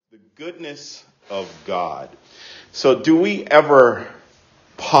goodness of God. So do we ever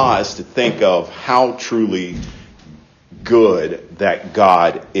pause to think of how truly good that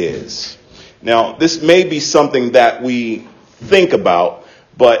God is? Now, this may be something that we think about,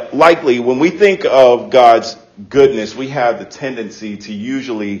 but likely when we think of God's goodness, we have the tendency to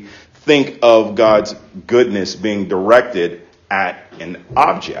usually think of God's goodness being directed at an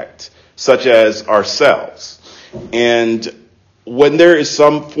object, such as ourselves. And when there is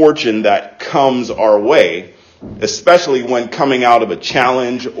some fortune that comes our way, especially when coming out of a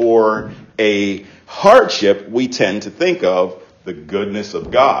challenge or a hardship, we tend to think of the goodness of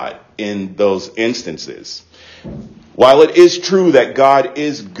God in those instances. While it is true that God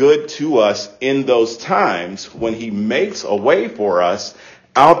is good to us in those times when he makes a way for us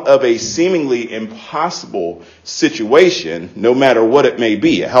out of a seemingly impossible situation, no matter what it may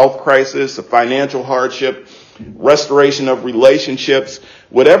be, a health crisis, a financial hardship, restoration of relationships,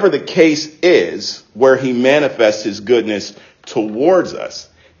 whatever the case is where he manifests his goodness towards us.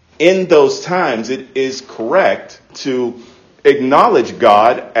 In those times, it is correct to acknowledge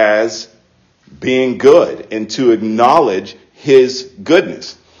God as being good and to acknowledge his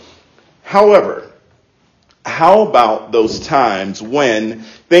goodness. However, how about those times when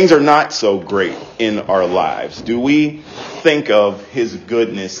things are not so great in our lives? Do we think of his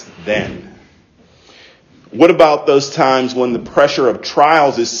goodness then? What about those times when the pressure of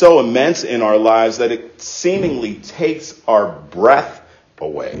trials is so immense in our lives that it seemingly takes our breath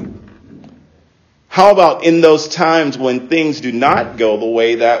away? How about in those times when things do not go the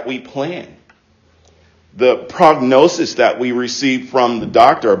way that we plan? The prognosis that we receive from the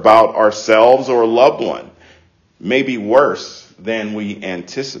doctor about ourselves or a loved one may be worse than we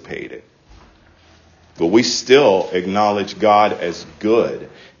anticipated. But we still acknowledge God as good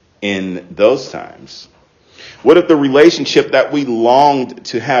in those times. What if the relationship that we longed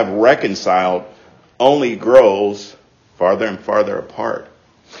to have reconciled only grows farther and farther apart?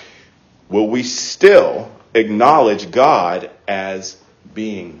 Will we still acknowledge God as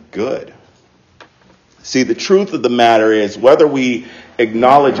being good? See, the truth of the matter is, whether we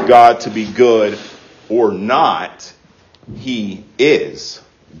acknowledge God to be good or not, he is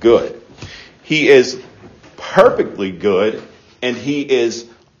good. He is perfectly good, and he is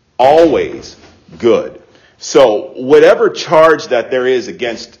always good. So whatever charge that there is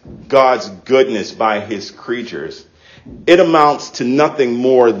against God's goodness by his creatures, it amounts to nothing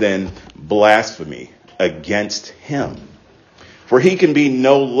more than blasphemy against him. For he can be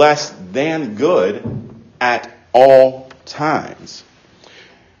no less than good at all times.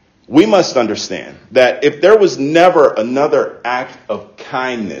 We must understand that if there was never another act of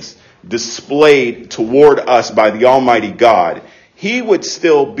kindness displayed toward us by the Almighty God, he would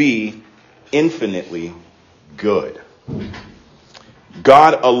still be infinitely good.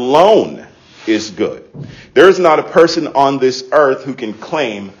 God alone is good. There is not a person on this earth who can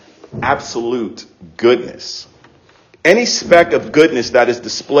claim absolute goodness. Any speck of goodness that is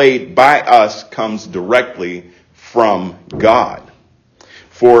displayed by us comes directly from God.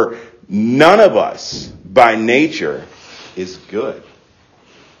 For none of us by nature is good.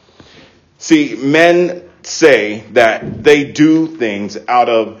 See, men say that they do things out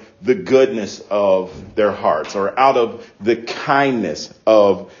of the goodness of their hearts or out of the kindness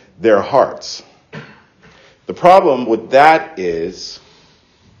of their hearts. The problem with that is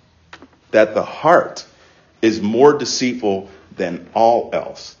that the heart is more deceitful than all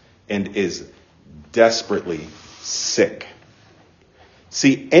else and is desperately sick.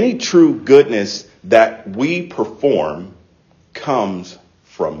 See, any true goodness that we perform comes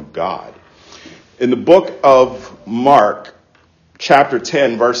from God. In the book of Mark, chapter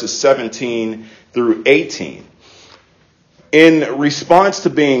 10, verses 17 through 18, in response to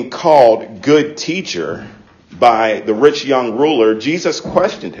being called good teacher by the rich young ruler, Jesus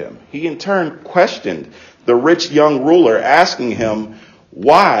questioned him. He in turn questioned the rich young ruler, asking him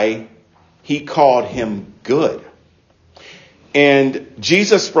why he called him good. And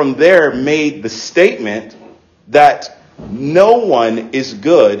Jesus from there made the statement that no one is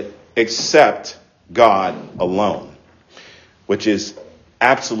good except God alone, which is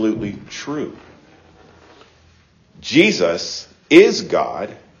absolutely true. Jesus is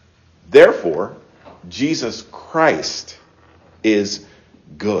God, therefore Jesus Christ is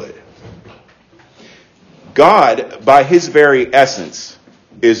good. God, by his very essence,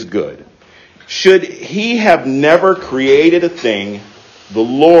 is good. Should he have never created a thing, the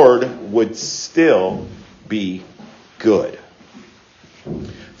Lord would still be good.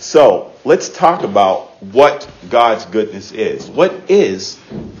 So, let's talk about what God's goodness is. What is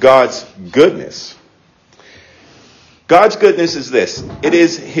God's goodness? God's goodness is this. It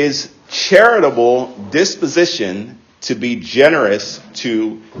is his charitable disposition to be generous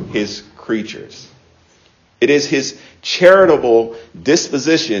to his creatures. It is his charitable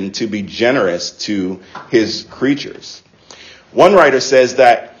disposition to be generous to his creatures. One writer says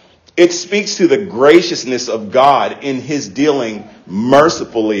that it speaks to the graciousness of God in his dealing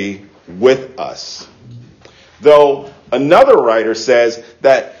mercifully with us. Though another writer says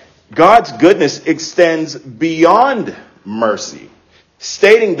that God's goodness extends beyond mercy,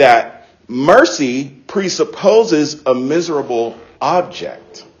 stating that mercy presupposes a miserable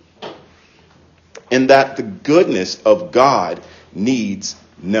object, and that the goodness of God needs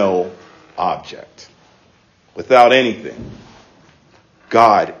no object. Without anything,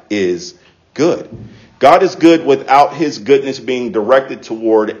 God is good. God is good without his goodness being directed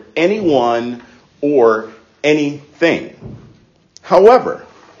toward anyone or anything. However,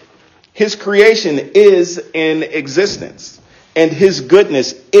 his creation is in existence, and his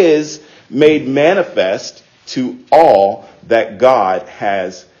goodness is made manifest to all that God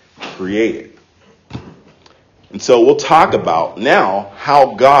has created. And so we'll talk about now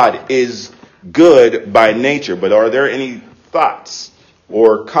how God is good by nature. But are there any thoughts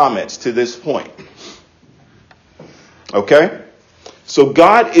or comments to this point? Okay? So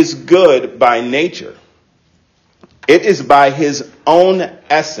God is good by nature. It is by his own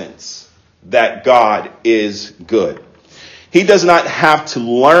essence that God is good. He does not have to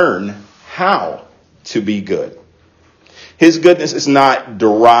learn how to be good. His goodness is not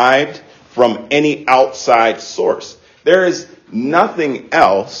derived from any outside source. There is nothing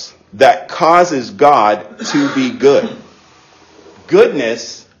else that causes God to be good.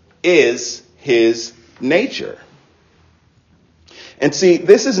 Goodness is his nature. And see,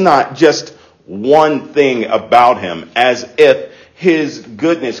 this is not just one thing about him, as if his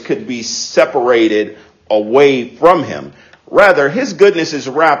goodness could be separated away from him. Rather, his goodness is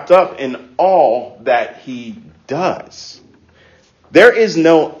wrapped up in all that he does. There is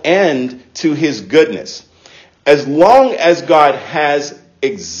no end to his goodness. As long as God has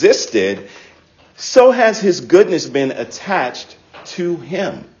existed, so has his goodness been attached to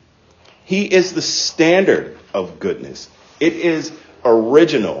him. He is the standard of goodness. It is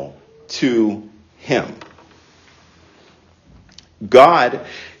original to him. God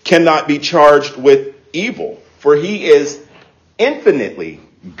cannot be charged with evil, for he is infinitely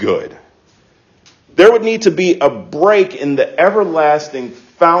good. There would need to be a break in the everlasting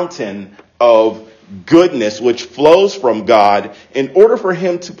fountain of goodness which flows from God in order for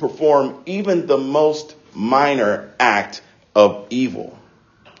him to perform even the most minor act of evil.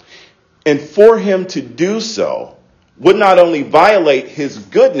 And for him to do so would not only violate his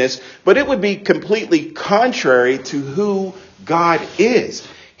goodness, but it would be completely contrary to who God is.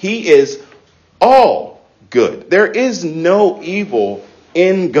 He is all good. There is no evil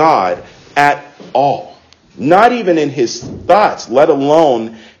in God at all. Not even in his thoughts, let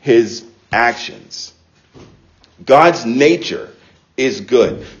alone his actions. God's nature is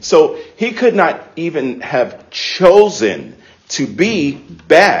good. So he could not even have chosen to be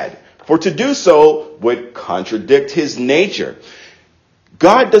bad, for to do so would contradict his nature.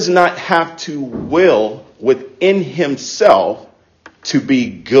 God does not have to will within himself to be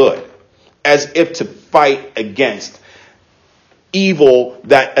good, as if to fight against evil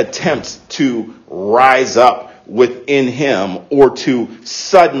that attempts to rise up within him or to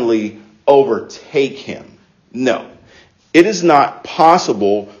suddenly overtake him. No, it is not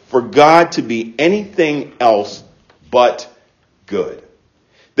possible for God to be anything else but good.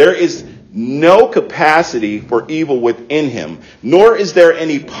 There is no capacity for evil within him, nor is there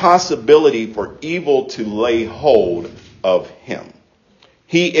any possibility for evil to lay hold of him.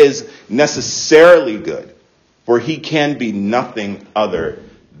 He is necessarily good, for he can be nothing other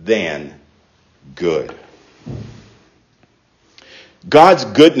than good. God's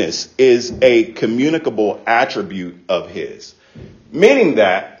goodness is a communicable attribute of his, meaning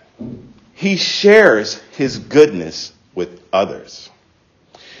that he shares his goodness with others.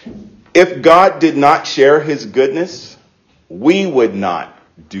 If God did not share his goodness, we would not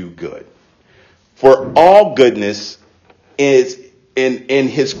do good. For all goodness is in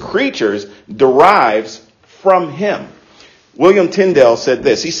his creatures derives from him. William Tyndale said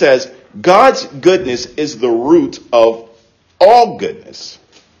this. He says, God's goodness is the root of all goodness,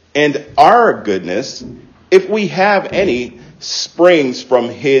 and our goodness, if we have any, springs from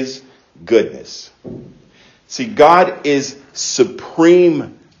his goodness. See, God is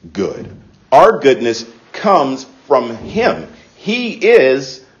supreme good. Our goodness comes from him. He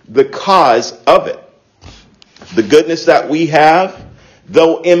is the cause of it. The goodness that we have,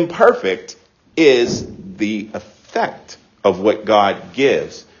 though imperfect, is the effect of what God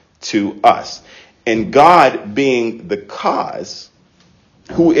gives to us. And God, being the cause,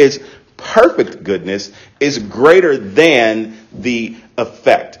 who is perfect goodness, is greater than the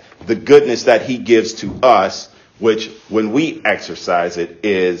effect, the goodness that he gives to us, which when we exercise it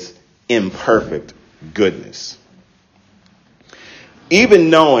is imperfect goodness. Even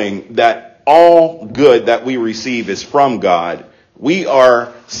knowing that all good that we receive is from God, we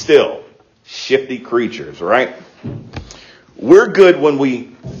are still shifty creatures, right? We're good when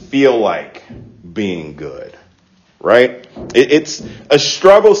we feel like being good, right? It's a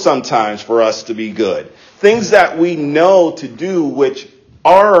struggle sometimes for us to be good. Things that we know to do which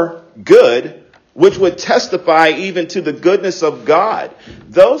are good, which would testify even to the goodness of God.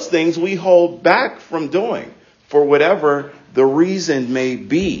 Those things we hold back from doing for whatever the reason may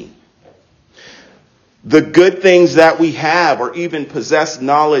be. The good things that we have or even possess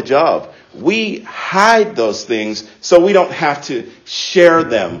knowledge of, we hide those things so we don't have to share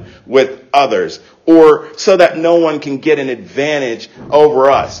them with others, or so that no one can get an advantage over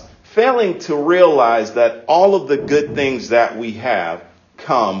us, failing to realize that all of the good things that we have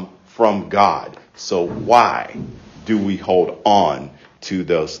come from God. So why do we hold on to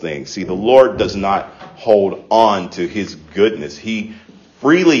those things? See, the Lord does not hold on to his goodness. He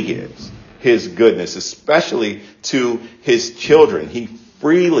freely gives his goodness, especially to his children. He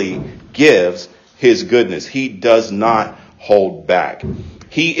freely gives his goodness. He does not hold back.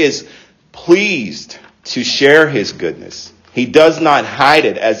 He is pleased to share his goodness. He does not hide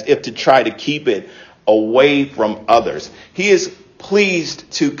it as if to try to keep it away from others. He is pleased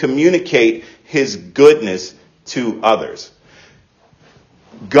to communicate his goodness to others.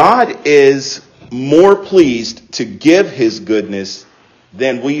 God is more pleased to give his goodness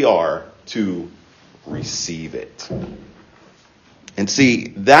than we are to receive it. And see,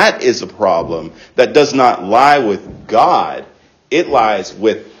 that is a problem that does not lie with God. It lies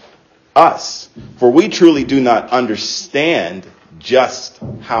with us. For we truly do not understand just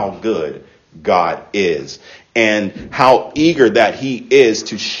how good God is and how eager that he is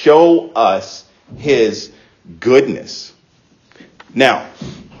to show us his goodness. Now,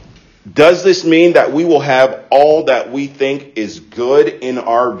 does this mean that we will have all that we think is good in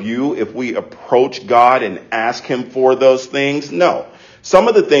our view if we approach God and ask him for those things? No. Some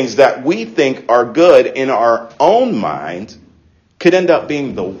of the things that we think are good in our own mind could end up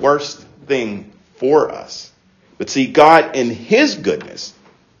being the worst thing for us. But see, God in his goodness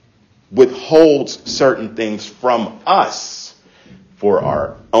withholds certain things from us for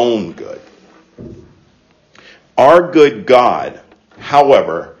our own good. Our good God,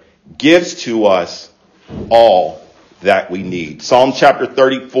 however, gives to us all that we need. Psalm chapter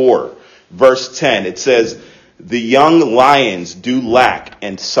 34, verse 10, it says, "The young lions do lack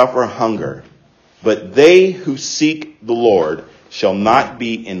and suffer hunger, but they who seek the Lord shall not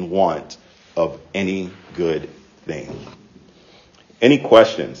be in want of any good thing." Any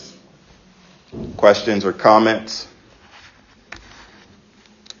questions? Questions or comments?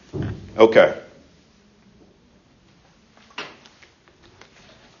 Okay.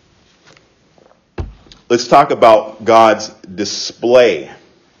 Let's talk about God's display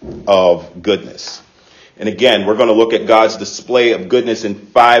of goodness. And again, we're going to look at God's display of goodness in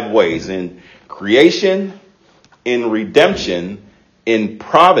 5 ways: in creation, in redemption, in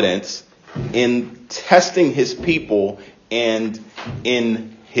providence, in testing his people, and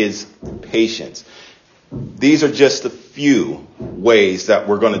in his patience. These are just a few ways that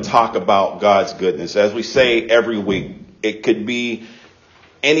we're going to talk about God's goodness. As we say every week, it could be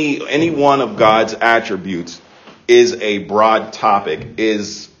any one of God's attributes is a broad topic,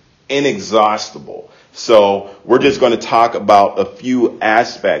 is inexhaustible. So we're just going to talk about a few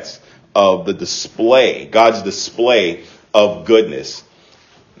aspects of the display, God's display of goodness.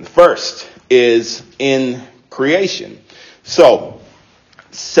 The first is in creation. So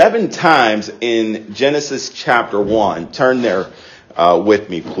 7 times in Genesis chapter 1, turn there with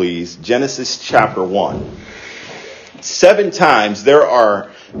me, please. Genesis chapter 1. 7 times there are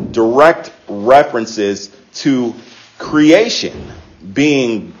direct references to creation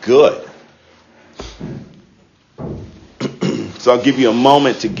being good. So I'll give you a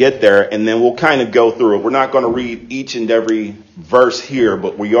moment to get there, and then we'll kind of go through it. We're not going to read each and every verse here,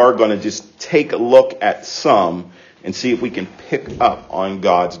 but we are going to just take a look at some and see if we can pick up on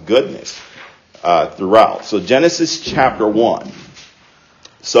God's goodness throughout. So Genesis chapter 1.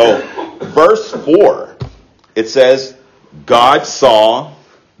 So verse 4, it says, God saw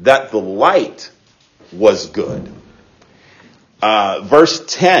that the light was good. Verse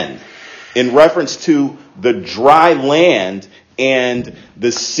 10, in reference to the dry land and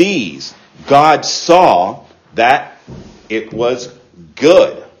the seas, God saw that it was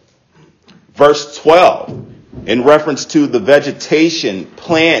good. Verse 12, in reference to the vegetation,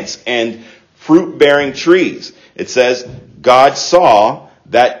 plants, and fruit-bearing trees, it says, God saw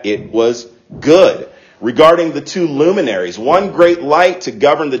that it was good. Regarding the two luminaries, one great light to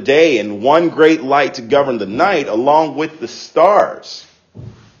govern the day and one great light to govern the night, along with the stars.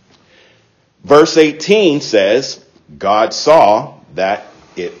 Verse 18 says, God saw that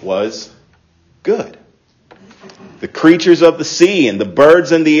it was good. The creatures of the sea and the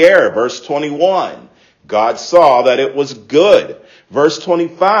birds in the air, verse 21, God saw that it was good. Verse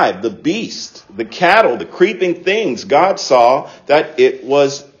 25, the beast, the cattle, the creeping things, God saw that it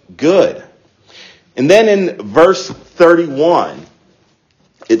was good. And then in verse 31,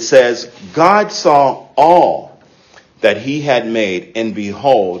 it says, God saw all that he had made, and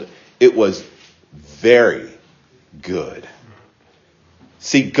behold, it was very good.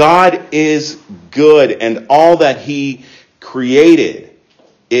 See, God is good, and all that he created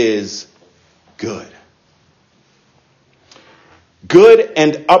is good. Good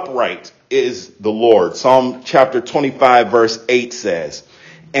and upright is the Lord. Psalm chapter 25, verse 8 says.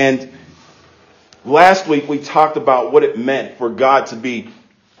 And last week we talked about what it meant for God to be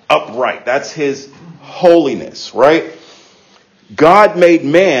upright. That's his holiness, right? God made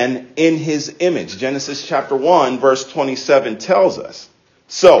man in his image. Genesis chapter 1, verse 27 tells us.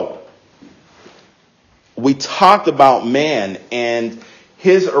 So, we talked about man and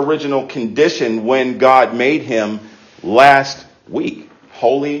his original condition when God made him last week.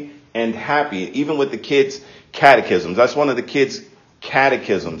 Holy and happy. Even with the kids' catechisms. That's one of the kids'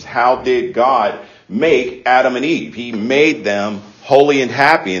 catechisms. How did God make Adam and Eve? He made them holy and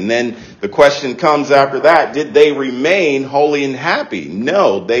happy. And then the question comes after that, did they remain holy and happy?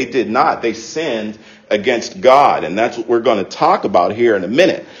 No, they did not. They sinned against God. And that's what we're going to talk about here in a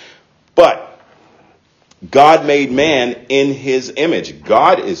minute. But God made man in his image.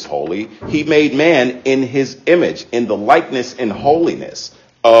 God is holy. He made man in his image, in the likeness and holiness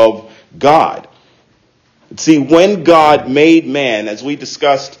of God. See, when God made man, as we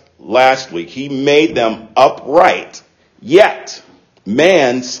discussed last week, he made them upright. Yet,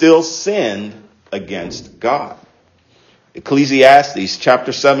 man still sinned against God. Ecclesiastes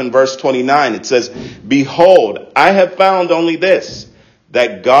chapter 7 verse 29, it says, Behold, I have found only this,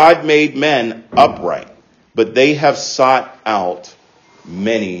 that God made men upright, but they have sought out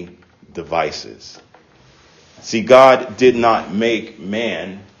many devices. See, God did not make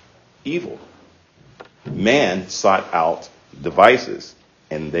man evil. Man sought out devices,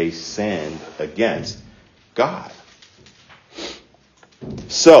 and they sinned against God.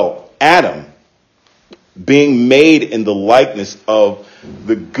 So, Adam, being made in the likeness of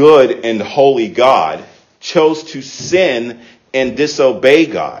the good and holy God, chose to sin and disobey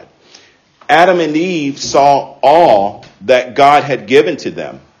God. Adam and Eve saw all that God had given to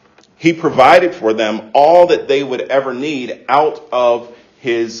them. He provided for them all that they would ever need out of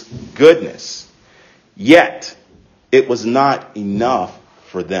his goodness. Yet, it was not enough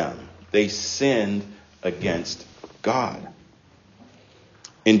for them. They sinned against God.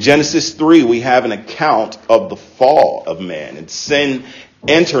 In Genesis 3, we have an account of the fall of man and sin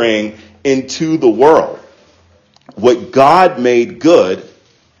entering into the world. What God made good,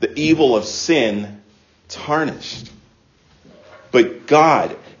 the evil of sin tarnished. But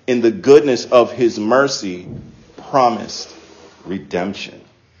God, in the goodness of his mercy, promised redemption.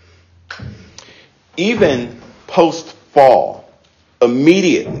 Even post-fall,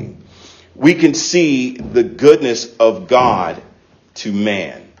 immediately, we can see the goodness of God to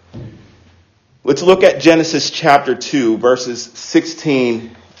man. Let's look at Genesis chapter 2, verses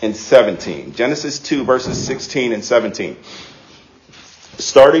 16 and 17. Genesis 2, verses 16 and 17.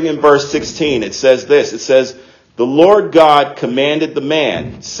 Starting in verse 16, it says this. It says, The Lord God commanded the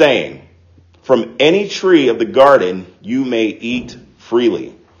man, saying, From any tree of the garden you may eat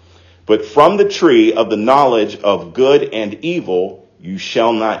freely, but from the tree of the knowledge of good and evil you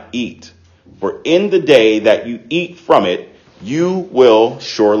shall not eat. For in the day that you eat from it, you will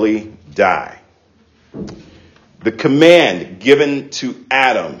surely die. The command given to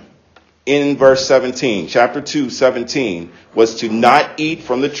Adam in verse 17, chapter 2, 17, was to not eat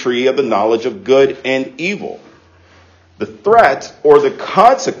from the tree of the knowledge of good and evil. The threat or the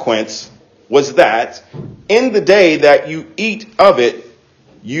consequence was that in the day that you eat of it,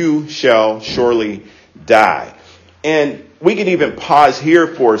 you shall surely die. And we can even pause here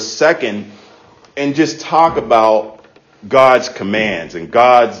for a second and just talk about God's commands and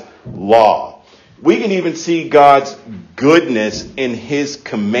God's law. We can even see God's goodness in his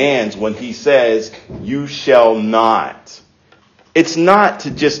commands when he says, you shall not. It's not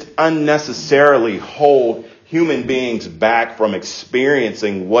to just unnecessarily hold human beings back from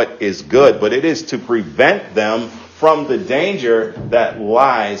experiencing what is good, but it is to prevent them from the danger that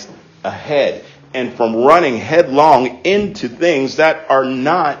lies ahead and from running headlong into things that are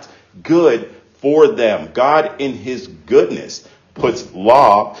not good for them. God, in his goodness, puts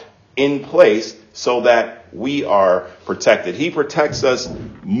law in place so that we are protected. He protects us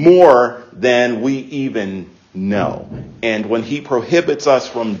more than we even know. And when he prohibits us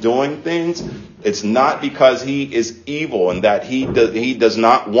from doing things, it's not because he is evil and that he does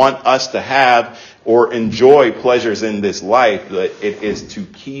not want us to have or enjoy pleasures in this life, but it is to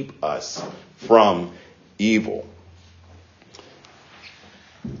keep us from evil.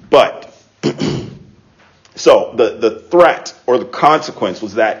 But so the threat or the consequence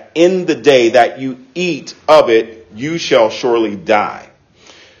was that in the day that you eat of it, you shall surely die.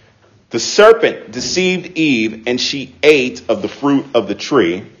 The serpent deceived Eve, and she ate of the fruit of the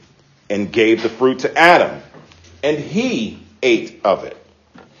tree and gave the fruit to Adam, and he ate of it,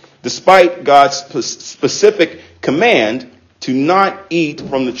 despite God's specific command to not eat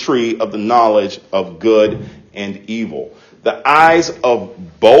from the tree of the knowledge of good and evil. The eyes of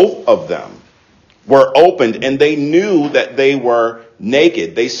both of them were opened, and they knew that they were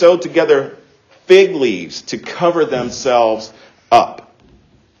naked. They sewed together fig leaves to cover themselves up.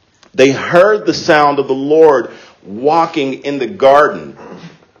 They heard the sound of the Lord walking in the garden,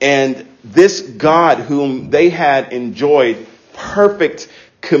 and this God whom they had enjoyed perfect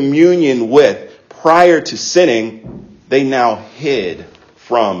communion with prior to sinning, they now hid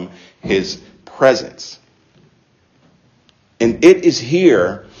from his presence. And it is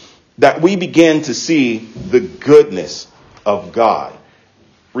here that we begin to see the goodness of God.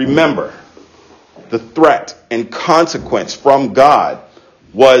 Remember, the threat and consequence from God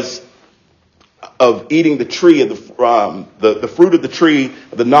was of eating the tree of the fruit of the tree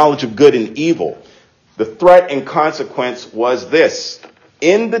of the knowledge of good and evil. The threat and consequence was this: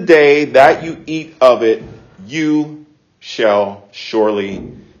 in the day that you eat of it, you shall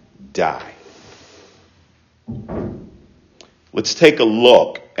surely die. Let's take a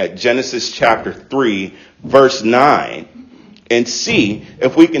look at Genesis chapter 3, verse 9, and see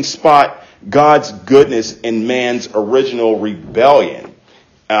if we can spot God's goodness in man's original rebellion.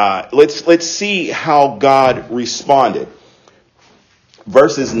 Let's see how God responded.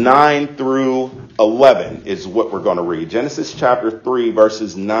 Verses 9 through 11 is what we're going to read. Genesis chapter 3,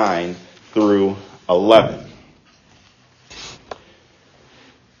 verses 9 through 11.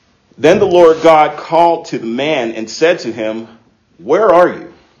 Then the Lord God called to the man and said to him, "Where are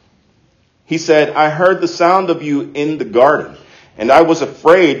you?" He said, "I heard the sound of you in the garden, and I was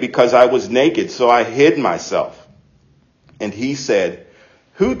afraid because I was naked, so I hid myself." And he said,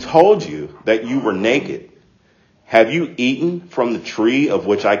 "Who told you that you were naked? Have you eaten from the tree of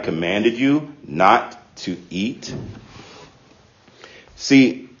which I commanded you not to eat?"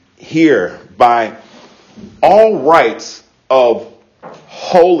 See, here, by all rights of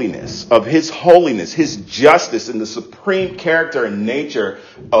holiness, his justice, and the supreme character and nature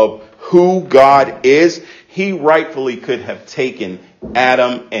of who God is, he rightfully could have taken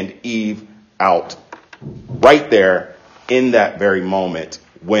Adam and Eve out right there in that very moment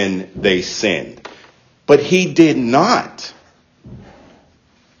when they sinned. But he did not.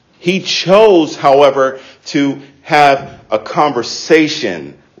 He chose, however, to have a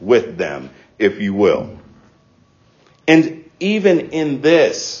conversation with them, if you will. And even in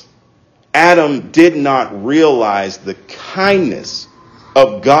this, Adam did not realize the kindness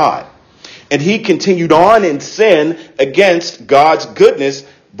of God. And he continued on in sin against God's goodness,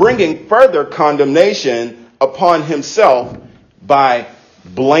 bringing further condemnation upon himself by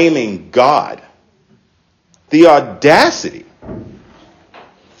blaming God. The audacity.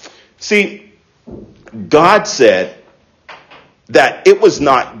 See, God said that it was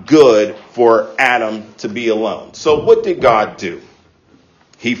not good for Adam to be alone. So what did God do?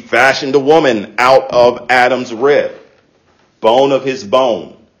 He fashioned a woman out of Adam's rib, bone of his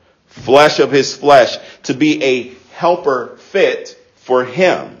bone, flesh of his flesh, to be a helper fit for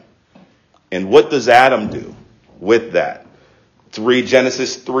him. And what does Adam do with that? Let's read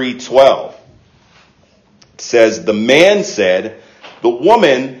Genesis 3:12. It says, "The man said, 'The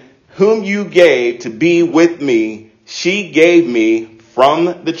woman whom you gave to be with me, she gave me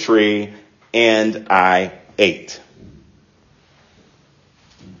from the tree, and I ate.'"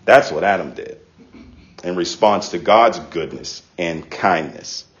 That's what Adam did in response to God's goodness and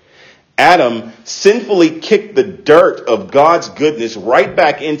kindness. Adam sinfully kicked the dirt of God's goodness right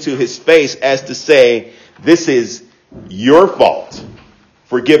back into his face as to say, "This is your fault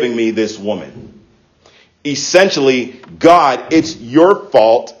for giving me this woman." Essentially, God, it's your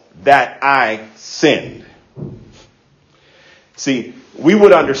fault that I sinned. See, we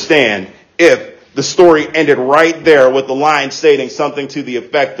would understand if the story ended right there with the line stating something to the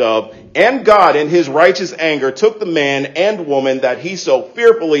effect of, "And God in his righteous anger took the man and woman that he so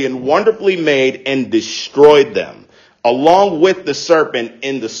fearfully and wonderfully made and destroyed them, along with the serpent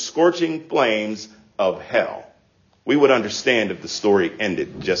in the scorching flames of hell." We would understand if the story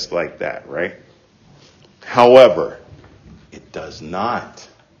ended just like that, right? However, it does not.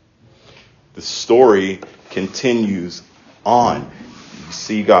 The story continues on. You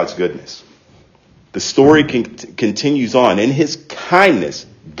see God's goodness. The story continues on. In his kindness,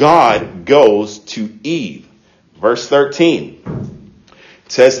 God goes to Eve. Verse 13.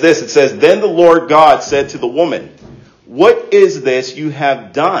 It says this. It says, "Then the Lord God said to the woman, 'What is this you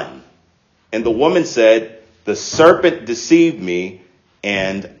have done?' And the woman said, 'The serpent deceived me,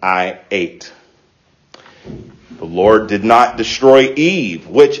 and I ate.'" The Lord did not destroy Eve,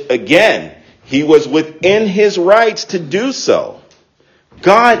 which again, he was within his rights to do so.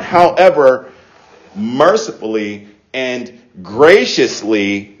 God, however, mercifully and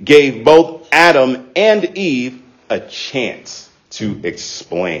graciously gave both Adam and Eve a chance to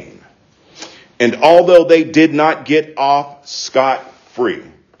explain. And although they did not get off scot-free,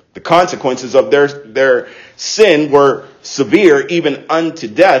 the consequences of their sin were severe, even unto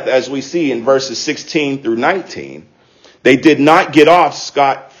death, as we see in verses 16 through 19. They did not get off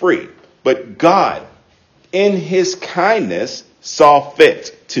scot-free. But God, in his kindness, saw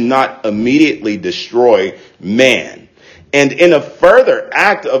fit to not immediately destroy man. And in a further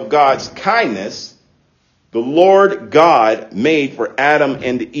act of God's kindness, the Lord God made for Adam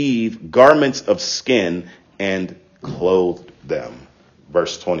and Eve garments of skin and clothed them.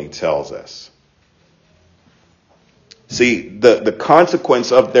 Verse 20 tells us. See, the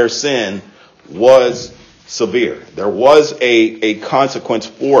consequence of their sin was severe. There was a consequence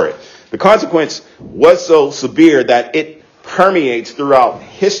for it. The consequence was so severe that it permeates throughout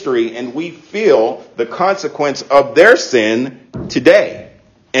history, and we feel the consequence of their sin today.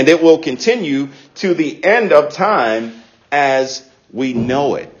 And it will continue to the end of time as we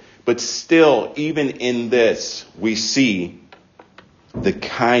know it. But still, even in this, we see the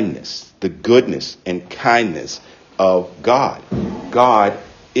kindness, the goodness and kindness of God. God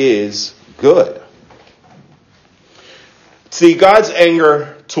is good. See, God's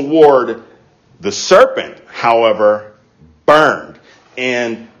anger toward the serpent, however, burned.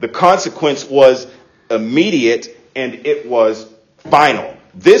 And the consequence was immediate and it was final.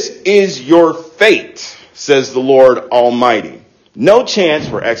 "This is your fate," says the Lord Almighty. No chance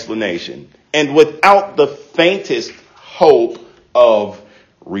for explanation, and without the faintest hope of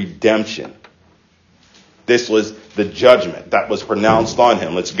redemption. This was the judgment that was pronounced on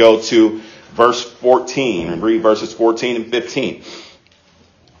him. Let's go to verse 14 and read verses 14 and 15.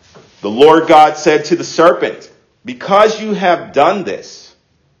 "The Lord God said to the serpent, 'Because you have done this,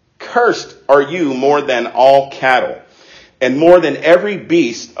 cursed are you more than all cattle, and more than every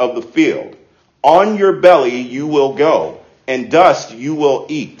beast of the field. On your belly you will go, and dust you will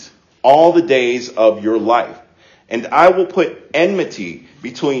eat all the days of your life. And I will put enmity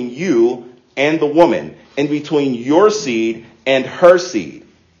between you and the woman, and between your seed and her seed.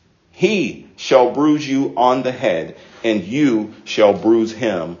 He shall bruise you on the head, and you shall bruise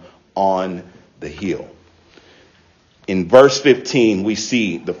him on the heel.'" In verse 15, we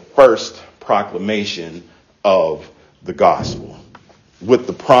see the first proclamation of the gospel, with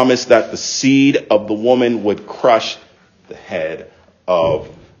the promise that the seed of the woman would crush the head of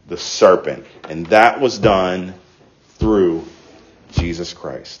the serpent. And that was done through Jesus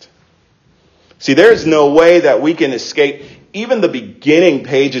Christ. See, there's no way that we can escape even the beginning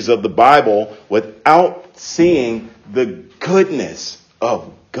pages of the Bible without seeing the goodness of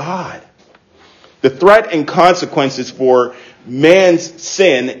God. The threat and consequences for man's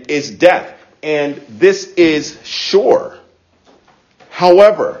sin is death, and this is sure.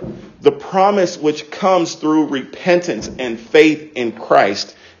 However, the promise which comes through repentance and faith in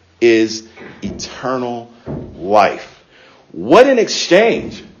Christ is eternal life. What an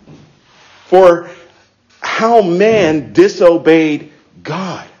exchange for how man disobeyed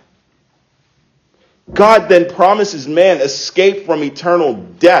God. God then promises man escape from eternal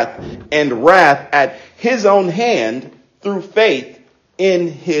death and wrath at his own hand through faith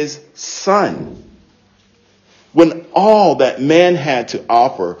in his Son. When all that man had to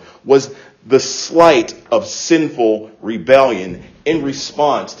offer was the slight of sinful rebellion in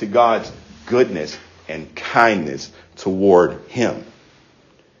response to God's goodness and kindness toward him.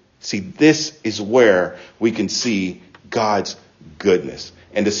 See, this is where we can see God's goodness,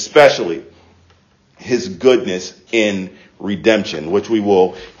 and especially his goodness in redemption, which we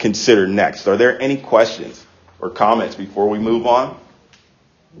will consider next. Are there any questions or comments before we move on?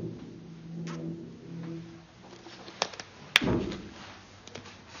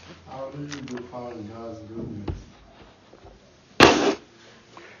 How do you define God's goodness?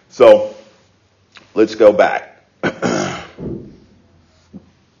 So, let's go back.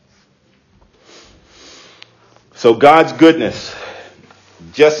 So God's goodness,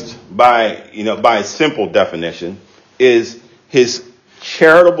 just by simple definition, is his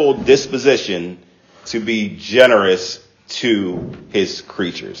charitable disposition to be generous to his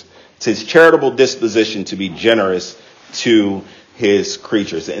creatures. It's his charitable disposition to be generous to his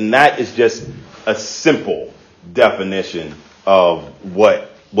creatures. And that is just a simple definition of what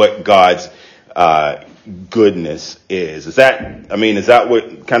God's goodness is. Is that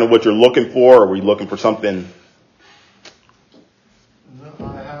what you're looking for? Or are we looking for something? No,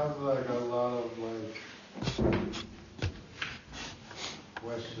 I have like a lot of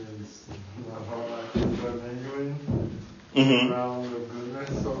questions about Mm-hmm. around the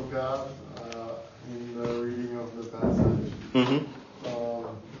goodness of God in the reading of the passage. Mm-hmm.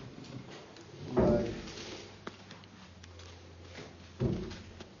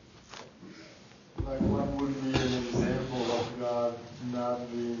 Like what would be an example of God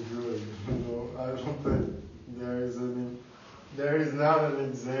not being good? I don't think there is not an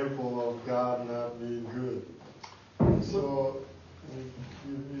example of God not being good. So if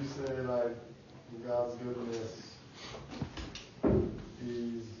you say like God's goodness,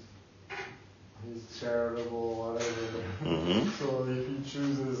 he's charitable, whatever. Mm-hmm. So if he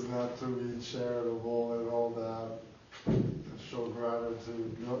chooses not to be charitable and all that, show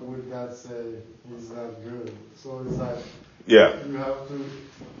gratitude, what would God say he's not good? So it's like, yeah, you have to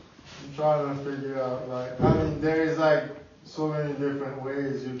try to figure out, there is so many different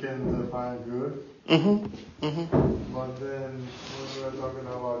ways you can define good. Mm-hmm. Mm-hmm. But then when we're talking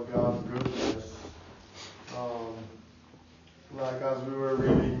about God's goodness, as we were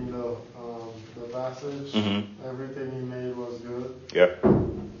reading the passage, Mm-hmm. everything he made was good. Yep.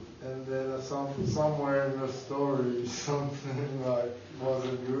 And then somewhere in the story, something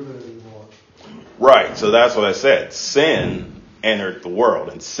wasn't good anymore. Right. So that's what I said. Sin entered the world,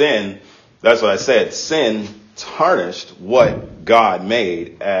 and sin tarnished what God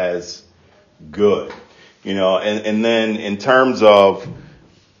made as good. And then in terms of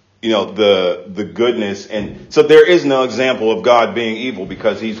the goodness, and so there is no example of God being evil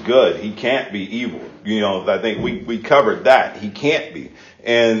because he's good. He can't be evil. I think we covered that. He can't be.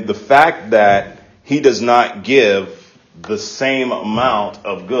 And the fact that he does not give the same amount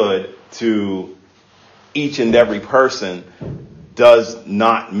of good to each and every person does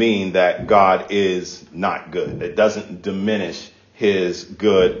not mean that God is not good. It doesn't diminish his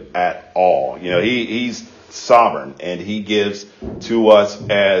good at all. He's sovereign and he gives to us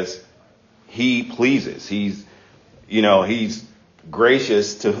as he pleases. He's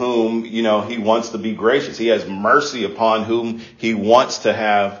gracious to whom, he wants to be gracious. He has mercy upon whom he wants to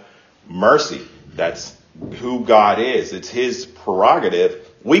have mercy. That's who God is. It's his prerogative.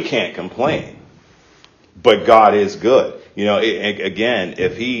 We can't complain, but God is good. Again,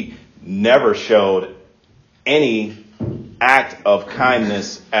 if he never showed any act of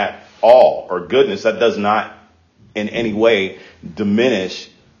kindness at all or goodness, that does not in any way diminish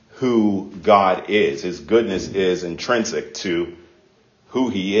who God is. His goodness is intrinsic to who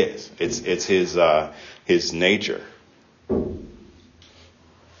he is. It's his nature. Do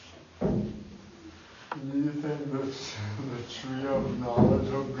you think the tree of knowledge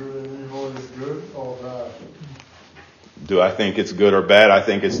of good and evil is good or bad? Do I think it's good or bad? I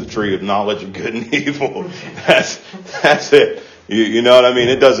think it's the tree of knowledge of good and evil. That's it. You know what I mean?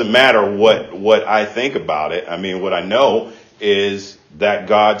 It doesn't matter what I think about it. I mean, what I know is that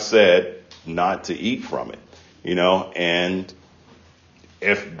God said not to eat from it, and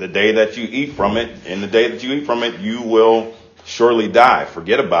if the day that you eat from it, you will surely die.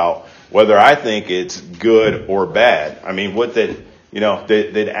 Forget about whether I think it's good or bad. I mean,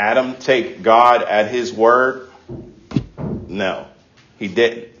 did Adam take God at his word? No, he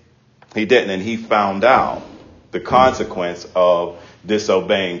didn't. And he found out the consequence of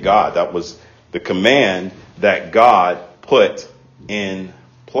disobeying God. That was the command that God put in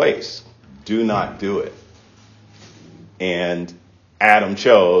place. Do not do it. And Adam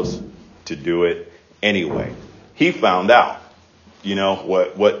chose to do it anyway. He found out,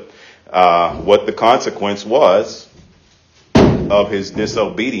 what the consequence was of his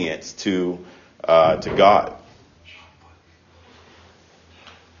disobedience to God.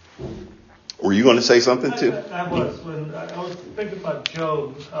 Were you going to say something too? I was thinking about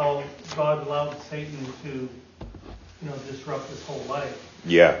Job, how God allowed Satan to, disrupt his whole life.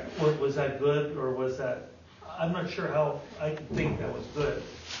 Yeah. Was that good or was that? I'm not sure how I could think that was good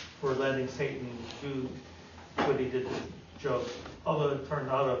for letting Satan do what he did to Job. Although it turned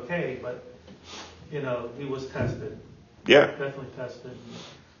out okay, but, you know, he was tested. Yeah. Definitely tested.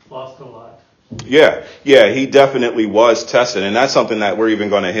 Lost a lot. Yeah, he definitely was tested. And that's something that we're even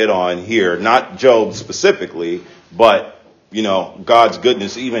going to hit on here. Not Job specifically, but, you know, God's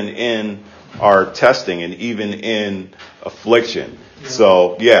goodness even in our testing and even in affliction. Yeah.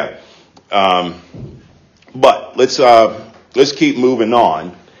 So, yeah. But let's keep moving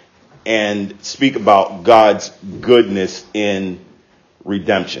on and speak about God's goodness in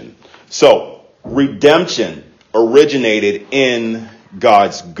redemption. So, redemption originated in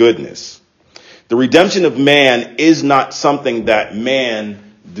God's goodness. The redemption of man is not something that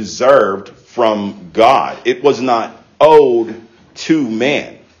man deserved from God. It was not owed to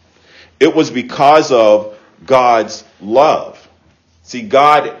man. It was because of God's love. See,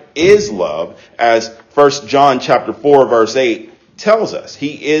 God is love, as 1 John chapter 4 verse 8 tells us.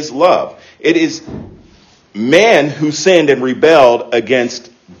 He is love. It is man who sinned and rebelled against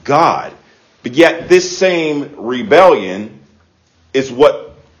God. But yet this same rebellion is what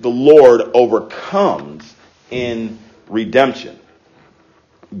the Lord overcomes in redemption.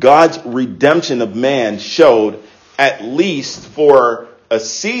 God's redemption of man showed, at least for a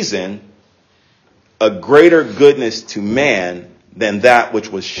season, a greater goodness to man than that which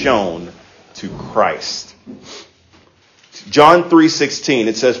was shown to Christ. John 3:16,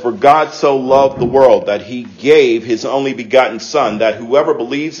 it says, "For God so loved the world that he gave his only begotten Son, that whoever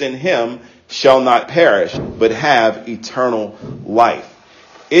believes in him shall not perish, but have eternal life."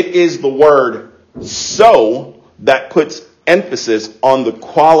 It is the word "so" that puts emphasis on the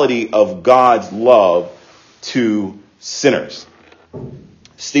quality of God's love to sinners.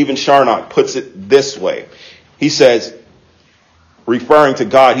 Stephen Charnock puts it this way. He says, referring to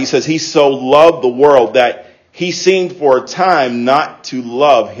God, he says, "He so loved the world that he seemed for a time not to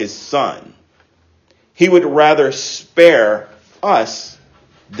love his Son. He would rather spare us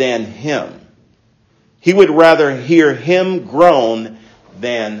than him. He would rather hear him groan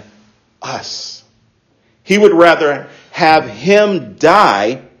than us. He would rather have him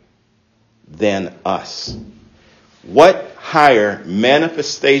die than us." What higher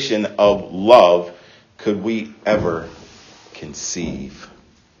manifestation of love could we ever conceive?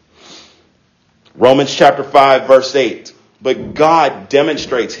 Romans chapter 5 verse 8. "But God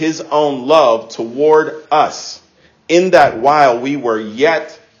demonstrates his own love toward us, in that while we were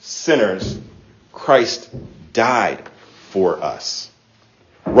yet sinners, Christ died for us."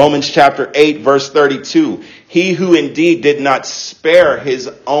 Romans chapter 8 verse 32. "He who indeed did not spare his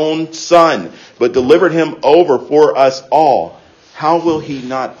own Son, but delivered him over for us all, how will he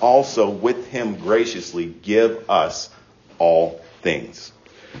not also with him graciously give us all things?"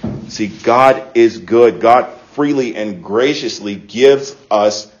 See, God is good. God freely and graciously gives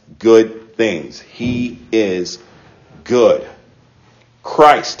us good things. He is good.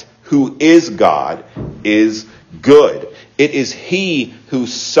 Christ, who is God, is good. It is he who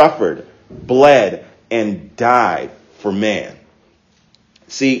suffered, bled, and died for man.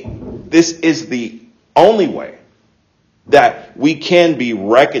 See, this is the only way that we can be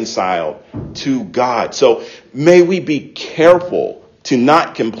reconciled to God. So may we be careful to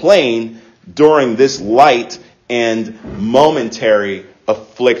not complain during this light and momentary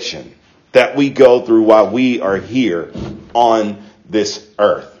affliction that we go through while we are here on this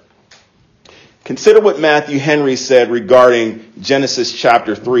earth. Consider what Matthew Henry said regarding Genesis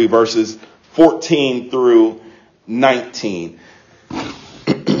chapter 3, verses 14 through 19.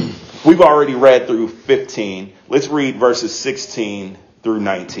 We've already read through 15. Let's read verses 16 through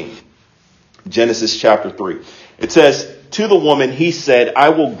 19. Genesis chapter 3. It says, "To the woman he said, I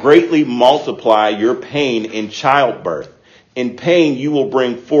will greatly multiply your pain in childbirth. In pain you will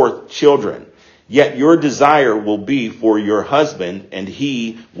bring forth children. Yet your desire will be for your husband, and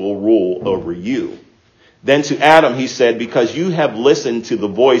he will rule over you. Then to Adam he said, because you have listened to the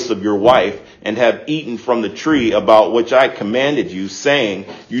voice of your wife, and have eaten from the tree about which I commanded you, saying,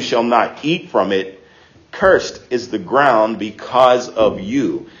 you shall not eat from it. Cursed is the ground because of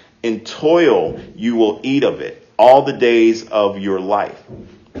you. In toil you will eat of it all the days of your life.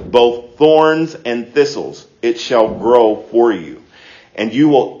 Both thorns and thistles it shall grow for you, and you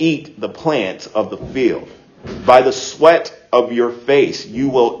will eat the plants of the field. By the sweat of your face you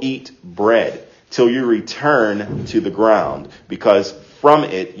will eat bread, till you return to the ground, because from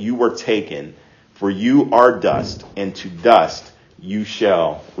it you were taken, for you are dust, and to dust you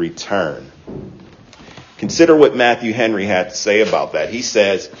shall return." Consider what Matthew Henry had to say about that. He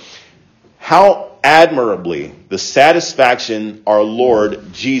says, "How admirably the satisfaction our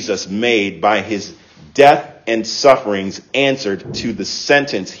Lord Jesus made by his death and sufferings answered to the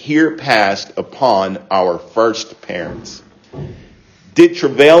sentence here passed upon our first parents? Did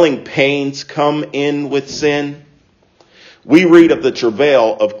travailing pains come in with sin? We read of the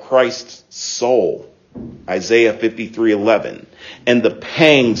travail of Christ's soul, Isaiah 53:11, and the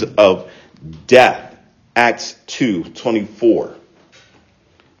pangs of death, Acts 2:24.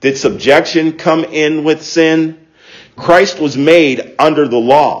 Did subjection come in with sin? Christ was made under the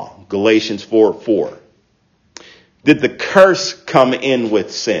law, Galatians 4:4. Did the curse come in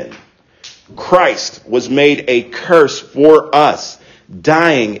with sin? Christ was made a curse for us,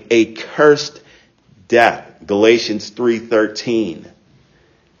 dying a cursed death, Galatians 3:13.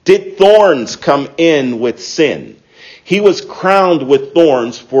 Did thorns come in with sin? He was crowned with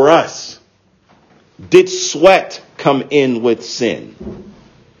thorns for us. Did sweat come in with sin?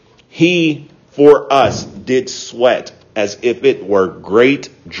 He, for us, did sweat as if it were great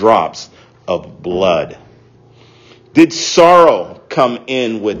drops of blood. Did sorrow come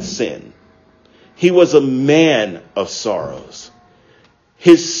in with sin? He was a man of sorrows.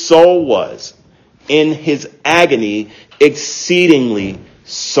 His soul was, in his agony, exceedingly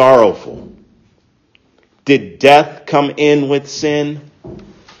sorrowful. Did death come in with sin?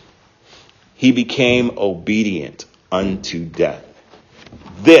 He became obedient unto death.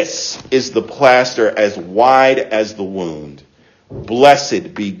 This is the plaster as wide as the wound.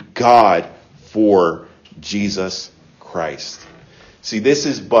 Blessed be God for Jesus Christ. See, this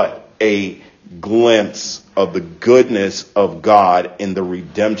is but a glimpse of the goodness of God in the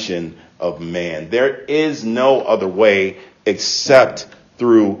redemption of man. There is no other way except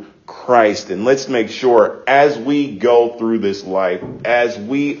through Christ. And let's make sure as we go through this life, as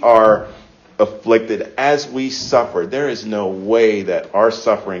we are afflicted, as we suffer, there is no way that our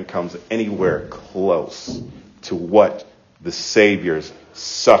suffering comes anywhere close to what the Savior's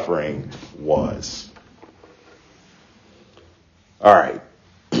suffering was. All right.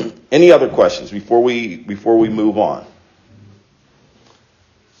 Any other questions before we move on?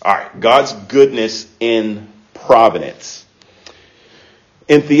 All right. God's goodness in providence.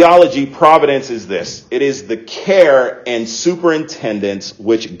 In theology, providence is this. It is the care and superintendence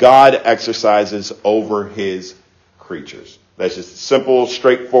which God exercises over his creatures. That's just a simple,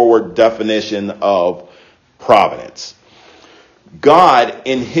 straightforward definition of providence. God,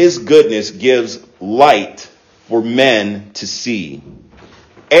 in his goodness, gives light for men to see,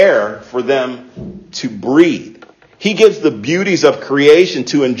 air for them to breathe. He gives the beauties of creation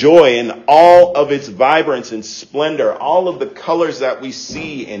to enjoy in all of its vibrance and splendor, all of the colors that we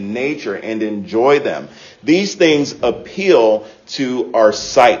see in nature and enjoy them. These things appeal to our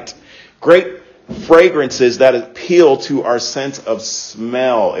sight. Great fragrances that appeal to our sense of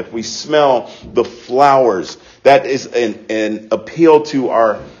smell. If we smell the flowers, that is an appeal to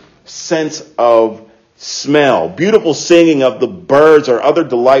our sense of smell. Beautiful singing of the birds or other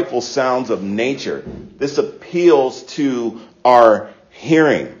delightful sounds of nature. This appeals to our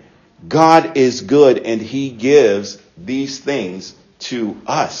hearing. God is good and he gives these things to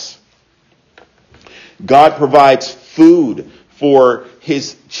us. God provides food for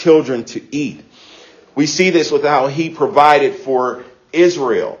his children to eat. We see this with how he provided for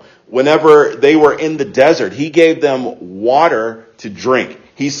Israel. Whenever they were in the desert, he gave them water to drink.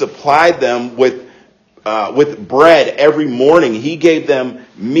 He supplied them with bread every morning. He gave them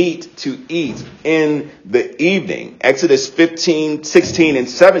meat to eat in the evening. Exodus 15, 16, and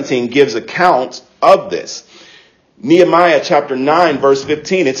 17 gives accounts of this. Nehemiah chapter 9, verse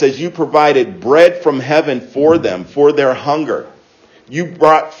 15, it says, "You provided bread from heaven for them, for their hunger. You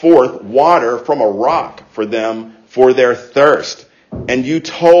brought forth water from a rock for them, for their thirst. And you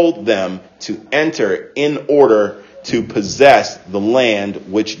told them to enter in order to possess the land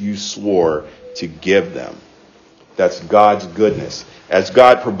which you swore to give them." That's God's goodness. As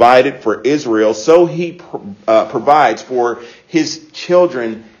God provided for Israel, so he provides for his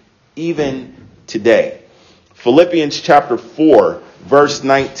children even today. Philippians chapter 4, verse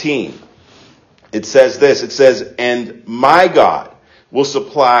 19. It says this. It says, "And my God will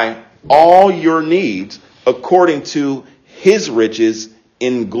supply all your needs according to his riches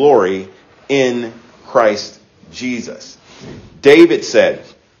in glory in Christ Jesus." David said,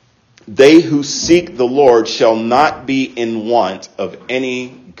 "They who seek the Lord shall not be in want of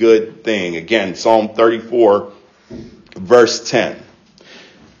any good thing." Again, Psalm 34, verse 10.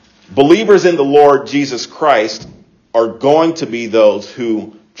 Believers in the Lord Jesus Christ are going to be those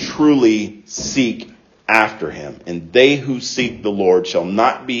who truly seek after him. And they who seek the Lord shall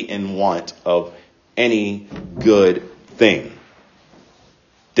not be in want of any good thing.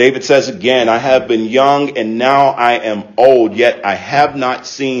 David says again, "I have been young and now I am old, yet I have not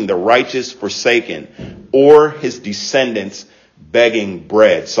seen the righteous forsaken, or his descendants begging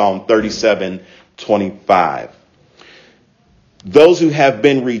bread. Psalm 37:25. Those who have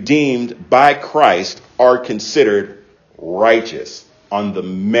been redeemed by Christ are considered righteous on the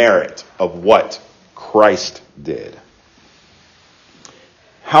merit of what Christ did.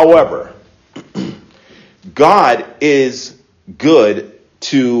 However, God is good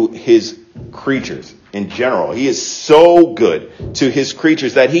to his creatures in general. He is so good to his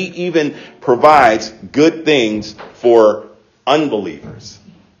creatures that he even provides good things for unbelievers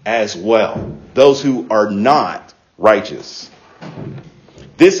as well, those who are not righteous.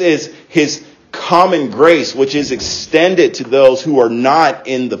 This is his common grace, which is extended to those who are not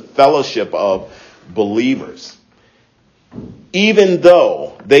in the fellowship of believers. Even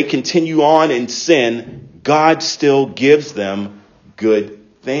though they continue on in sin, God still gives them good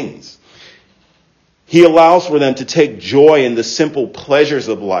things. He allows for them to take joy in the simple pleasures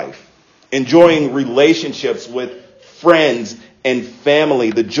of life, enjoying relationships with friends and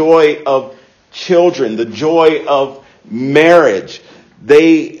family, the joy of children, the joy of marriage.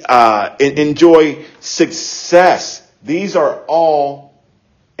 They enjoy success. These are all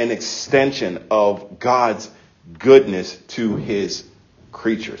an extension of God's goodness to his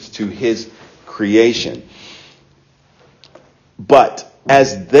creatures, to his creation. But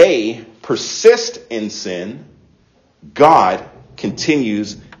as they persist in sin, God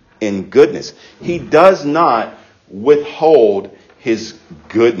continues in goodness. He does not withhold his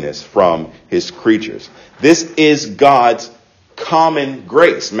goodness from his creatures. This is God's common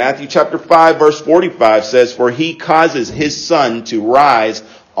grace. Matthew chapter 5 verse 45 says, "For he causes his sun to rise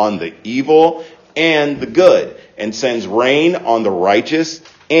on the evil and the good, and sends rain on the righteous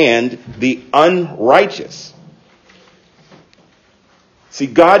and the unrighteous." See,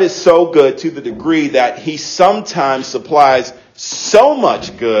 God is so good to the degree that he sometimes supplies so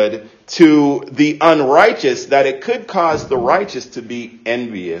much good to the unrighteous that it could cause the righteous to be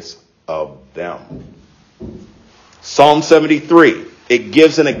envious of them. Psalm 73, it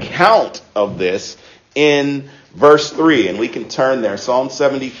gives an account of this in verse 3, and we can turn there. Psalm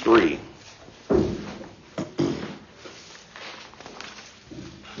 73.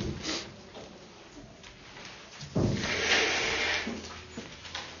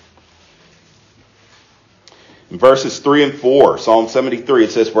 In verses 3 and 4, Psalm 73,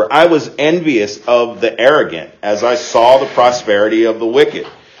 it says, "For I was envious of the arrogant as I saw the prosperity of the wicked.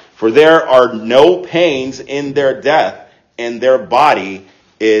 For there are no pains in their death, and their body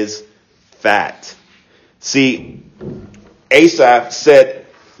is fat." See, Asaph said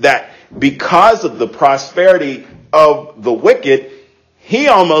that because of the prosperity of the wicked, he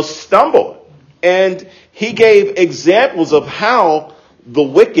almost stumbled. And he gave examples of how the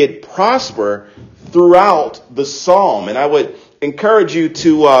wicked prosper throughout the psalm. And I would encourage you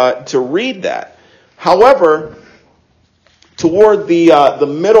to read that. However, toward the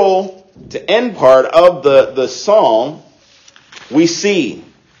middle to end part of the psalm, we see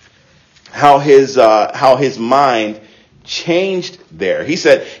how his mind changed there. He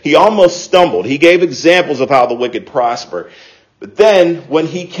said he almost stumbled. He gave examples of how the wicked prosper. But then when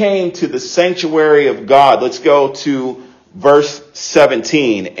he came to the sanctuary of God, let's go to verse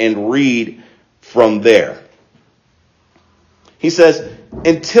 17 and read from there. He says,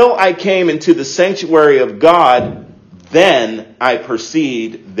 "Until I came into the sanctuary of God, then I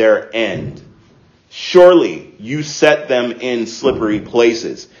perceived their end. Surely you set them in slippery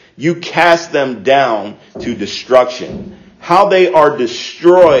places. You cast them down to destruction. How they are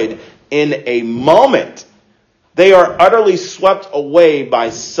destroyed in a moment. They are utterly swept away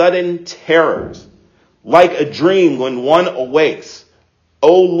by sudden terrors, like a dream when one awakes.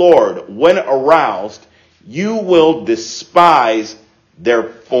 O Lord, when aroused, you will despise their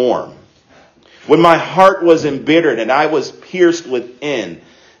form. When my heart was embittered and I was pierced within,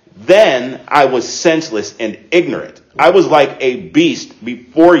 then I was senseless and ignorant. I was like a beast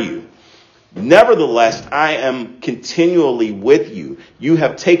before you. Nevertheless, I am continually with you. You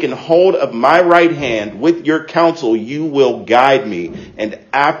have taken hold of my right hand. With your counsel, you will guide me and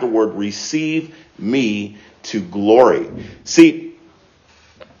afterward receive me to glory." See,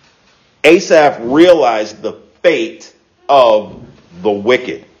 Asaph realized the fate of the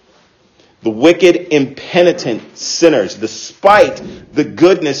wicked. The wicked, impenitent sinners, despite the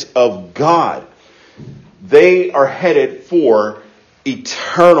goodness of God, they are headed for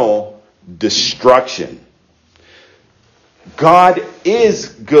eternal destruction. God is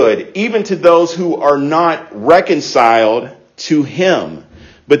good, even to those who are not reconciled to him.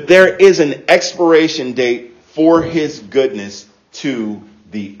 But there is an expiration date for his goodness to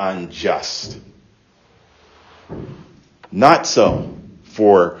the unjust. Not so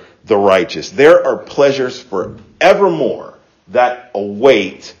for the righteous. There are pleasures forevermore that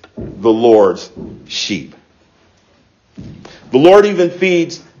await the Lord's sheep. The Lord even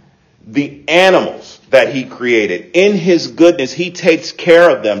feeds the animals that he created. In his goodness, he takes care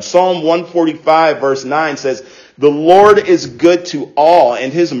of them. Psalm 145 verse 9 says, "The Lord is good to all,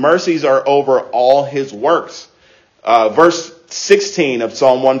 and his mercies are over all his works." Verse 16 of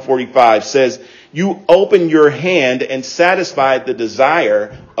Psalm 145 says, "You open your hand and satisfy the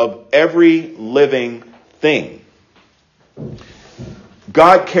desire of every living thing."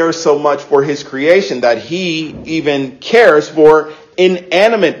 God cares so much for his creation that he even cares for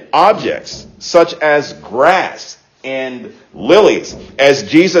inanimate objects such as grass and lilies, as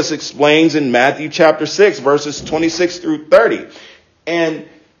Jesus explains in Matthew chapter 6, verses 26 through 30. And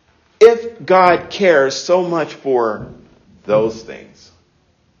if God cares so much for those things,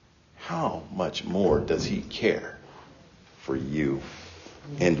 how much more does he care for you?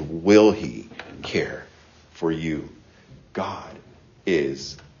 And will he care for you? God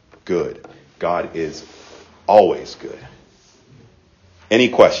is good. God is always good. Any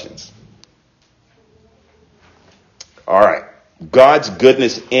questions? All right. God's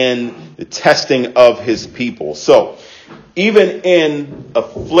goodness in the testing of his people. So, even in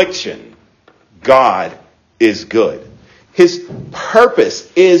affliction, God is good. His purpose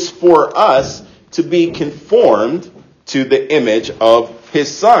is for us to be conformed to the image of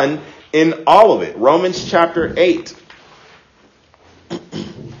his Son in all of it. Romans chapter 8.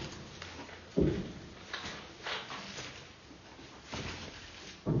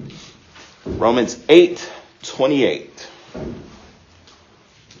 Romans 8:28.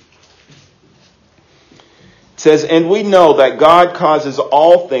 It says, "And we know that God causes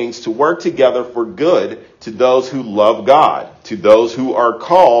all things to work together for good to those who love God, to those who are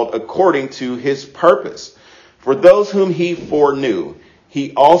called according to his purpose. For those whom he foreknew,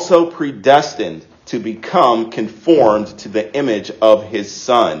 he also predestined to become conformed to the image of his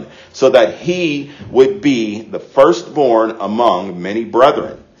Son, so that he would be the firstborn among many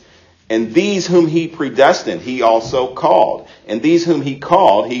brethren. And these whom he predestined, he also called. And these whom he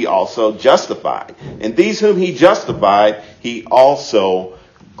called, he also justified. And these whom he justified, he also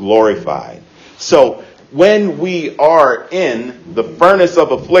glorified." So when we are in the furnace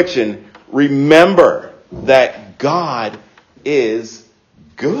of affliction, remember that God is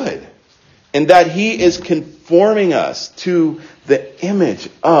good. And that he is conforming us to the image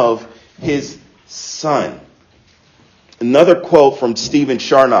of his Son. Another quote from Stephen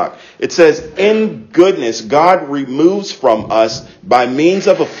Charnock. It says, "In goodness, God removes from us by means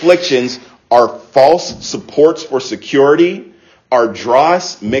of afflictions our false supports for security, our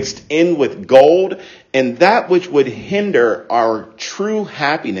dross mixed in with gold, and that which would hinder our true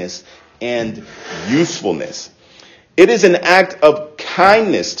happiness and usefulness. It is an act of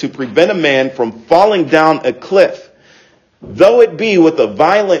kindness to prevent a man from falling down a cliff, though it be with a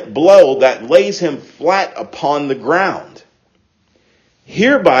violent blow that lays him flat upon the ground.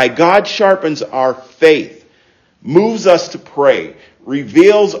 Hereby God sharpens our faith, moves us to pray,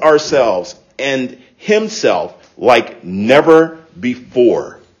 reveals ourselves and himself like never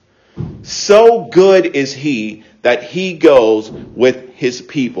before. So good is he that he goes with his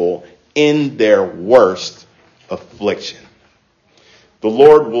people in their worst affliction." The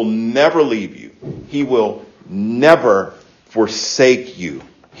Lord will never leave you. He will never forsake you.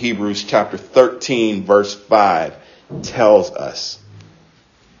 Hebrews chapter 13 verse 5 tells us.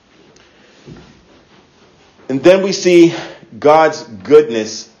 And then we see God's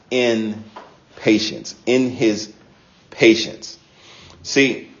goodness in patience, in his patience.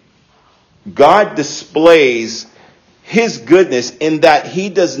 See, God displays his goodness in that he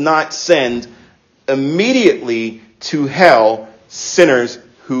does not send immediately to hell sinners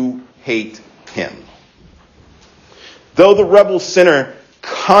who hate him. Though the rebel sinner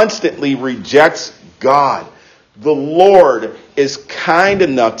constantly rejects God, the Lord is kind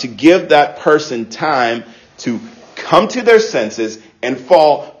enough to give that person time to come to their senses and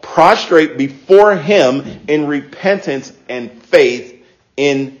fall prostrate before him in repentance and faith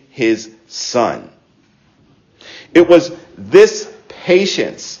in his Son. It was this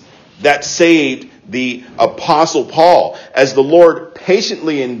patience that saved the Apostle Paul, as the Lord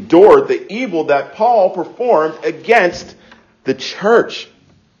patiently endured the evil that Paul performed against the church.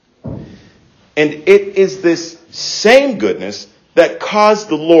 And it is this same goodness that caused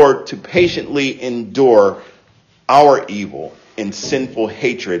the Lord to patiently endure our evil and sinful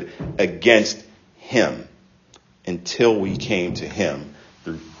hatred against him until we came to him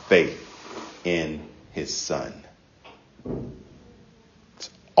through faith in his Son. It's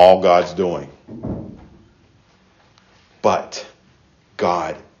all God's doing. But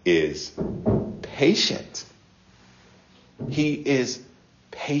God is patient. He is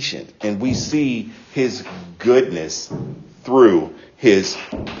patient. And we see his goodness through his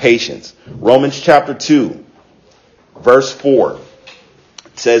patience. Romans chapter 2, verse 4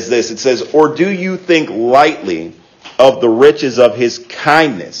 says this. It says, "Or do you think lightly of the riches of his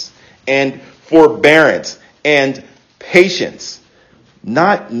kindness and forbearance and patience,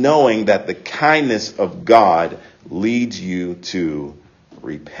 not knowing that the kindness of God leads you to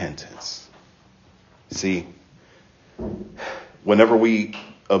repentance?" See, whenever we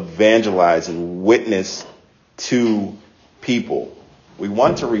evangelize and witness to people, we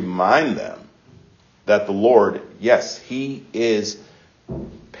want to remind them that the Lord, yes, he is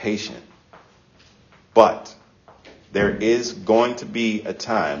patient. But there is going to be a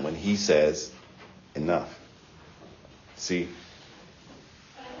time when he says, enough. See,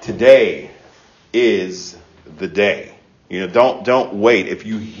 today is the day. Don't wait. If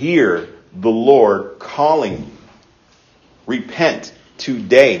you hear the Lord calling you, repent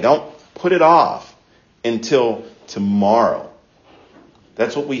today. Don't put it off until tomorrow.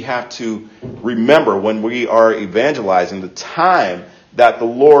 That's what we have to remember when we are evangelizing. The time that the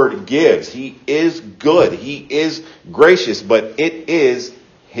Lord gives. He is good. He is gracious, but it is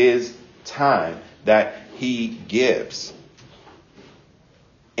his time that he gives.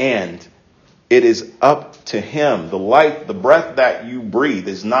 And it is up to him. The life, the breath that you breathe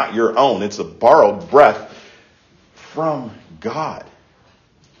is not your own. It's a borrowed breath from God.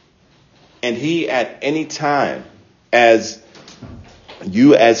 And he at any time, as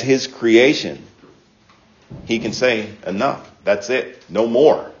you as his creation, he can say, enough. That's it. No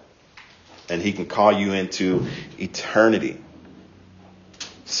more. And he can call you into eternity.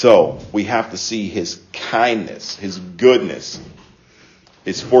 So we have to see his kindness, his goodness,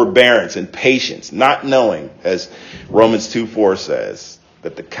 his forbearance and patience, not knowing, as Romans 2:4 says,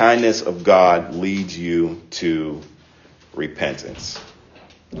 that the kindness of God leads you to repentance.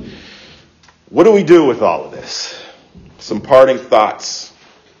 What do we do with all of this? Some parting thoughts.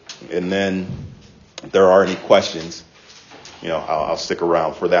 And then if there are any questions, I'll stick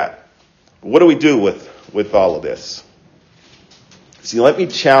around for that. What do we do with all of this? See, let me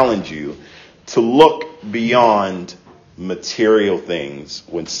challenge you to look beyond material things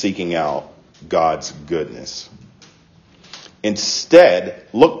when seeking out God's goodness. Instead,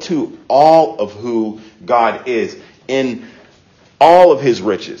 look to all of who God is in all of his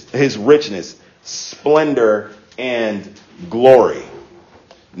riches, his richness, splendor, and glory.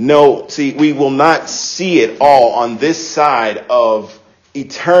 No, see, we will not see it all on this side of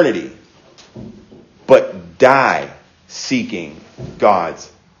eternity, but die seeking God's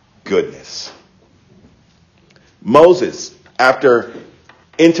goodness. Moses, after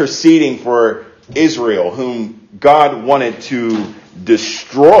interceding for Israel, whom God wanted to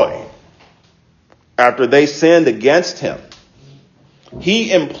destroy after they sinned against him,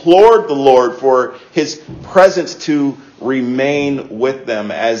 he implored the Lord for his presence to remain with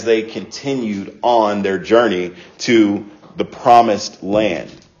them as they continued on their journey to the promised land.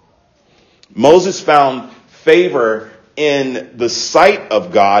 Moses found favor in the sight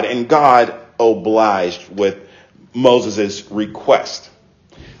of God, and God obliged with Moses' request.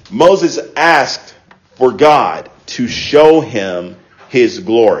 Moses asked for God to show him his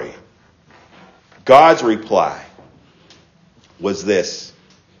glory. God's reply was this.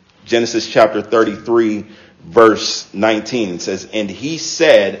 Genesis chapter 33, verse 19 says, "And he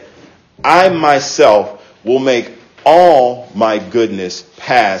said, I myself will make all my goodness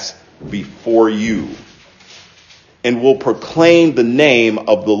pass before you, and will proclaim the name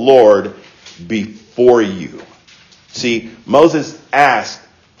of the Lord before you." See, Moses asked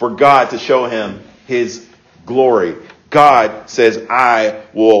for God to show him his glory. God says, I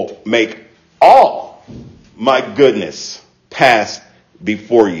will make all my goodness pass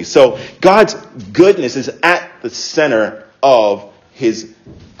before you. So God's goodness is at the center of his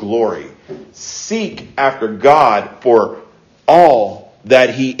glory. Seek after God for all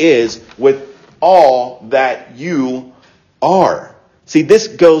that he is with all that you are. See, this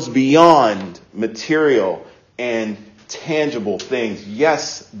goes beyond material and tangible things.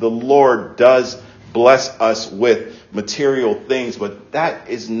 Yes, the Lord does bless us with material things, but that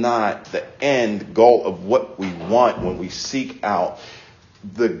is not the end goal of what we want when we seek out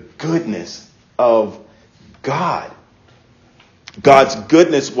the goodness of God. God's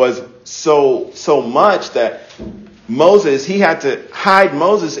goodness was so much that Moses, he had to hide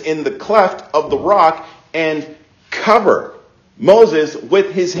Moses in the cleft of the rock and cover Moses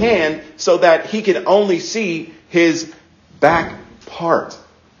with his hand so that he could only see his back part.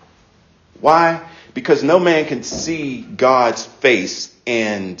 Why? Because no man can see God's face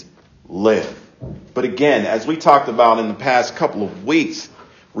and live. But again, as we talked about in the past couple of weeks,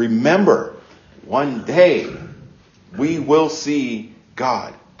 remember, one day we will see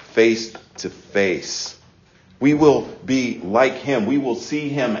God face to face. We will be like him. We will see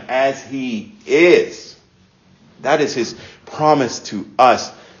him as he is. That is his promise to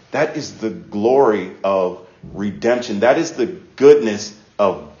us. That is the glory of redemption. That is the goodness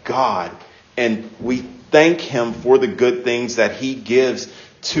of God. And we thank him for the good things that he gives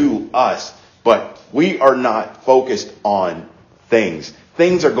to us. But we are not focused on things.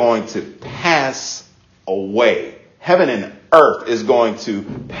 Things are going to pass away. Heaven and earth is going to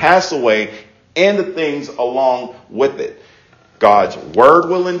pass away, and the things along with it. God's word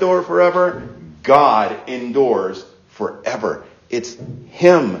will endure forever. God endures forever. It's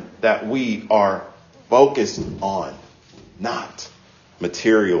him that we are focused on, not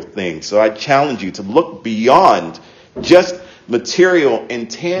material things. So I challenge you to look beyond just material,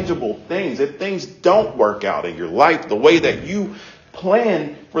 intangible things. If things don't work out in your life the way that you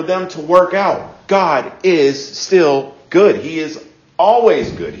plan for them to work out, God is still good. He is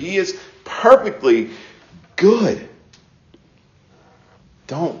always good. He is perfectly good.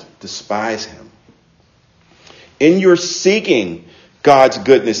 Don't despise him. In your seeking God's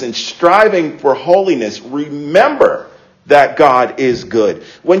goodness and striving for holiness, remember that God is good.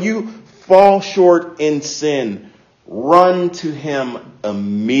 When you fall short in sin, run to him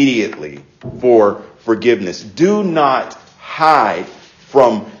immediately for forgiveness. Do not hide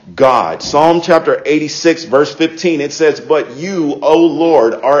from God. Psalm chapter 86, verse 15, it says, "But you, O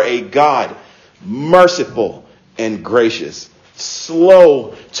Lord, are a God, merciful and gracious,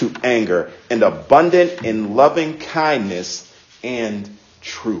 slow to anger, and abundant in loving kindness and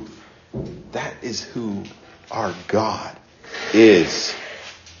truth." That is who our God is.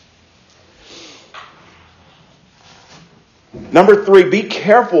 Number 3, be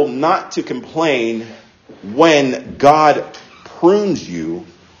careful not to complain when God prunes you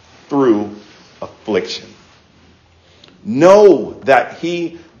through affliction. Know that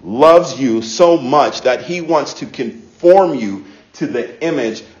he loves you so much that he wants to conform you to the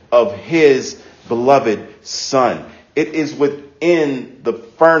image of his beloved Son. It is within the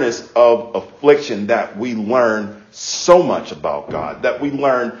furnace of affliction that we learn so much about God, that we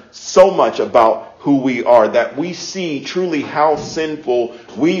learn so much about who we are, that we see truly how sinful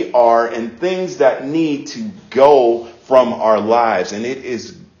we are and things that need to go from our lives. And it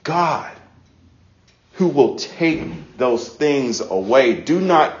is God who will take those things away. Do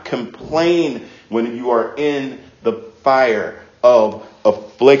not complain when you are in the fire of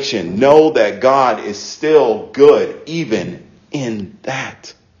affliction. Know that God is still good even in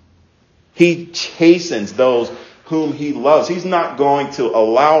that. He chastens those whom he loves. He's not going to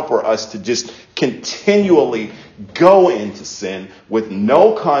allow for us to just continually go into sin with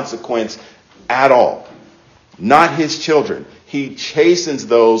no consequence at all. Not his children. He chastens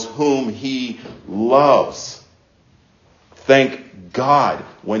those whom he loves. Thank God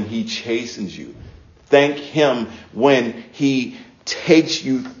when he chastens you. Thank him when he takes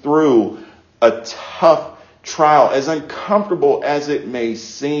you through a tough trial, as uncomfortable as it may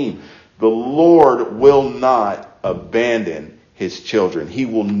seem. The Lord will not abandon his children. He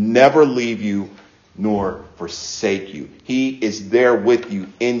will never leave you nor forsake you. He is there with you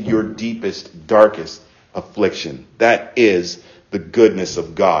in your deepest, darkest affliction. That is the goodness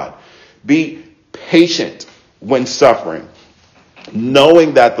of God. Be patient when suffering,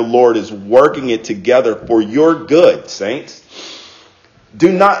 knowing that the Lord is working it together for your good, saints.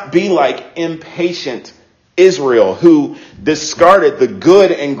 Do not be like impatient Israel, who discarded the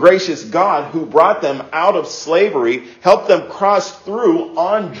good and gracious God who brought them out of slavery, helped them cross through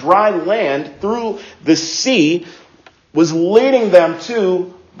on dry land, through the sea, was leading them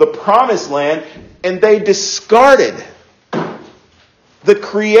to the promised land, and they discarded the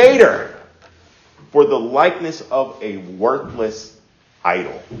Creator for the likeness of a worthless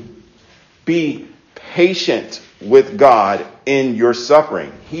idol. Be patient with God in your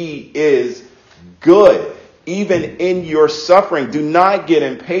suffering. He is good. Even in your suffering, do not get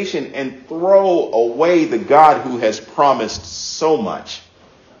impatient and throw away the God who has promised so much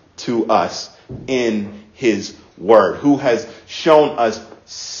to us in his word, who has shown us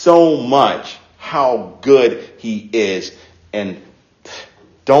so much how good he is. And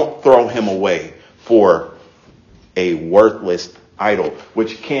don't throw him away for a worthless idol,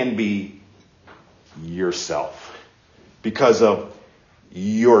 which can be yourself, because of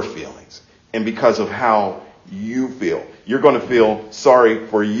your feelings and because of how you feel. You're going to feel sorry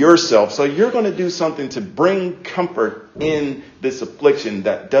for yourself. So you're going to do something to bring comfort in this affliction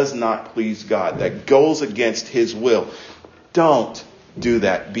that does not please God, that goes against his will. Don't do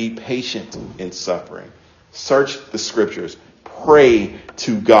that. Be patient in suffering. Search the scriptures. Pray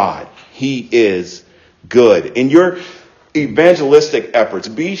to God. He is good. In your evangelistic efforts,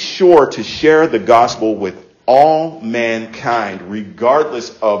 be sure to share the gospel with all mankind,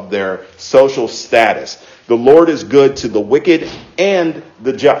 regardless of their social status. The Lord is good to the wicked and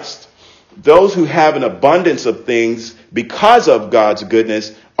the just. Those who have an abundance of things because of God's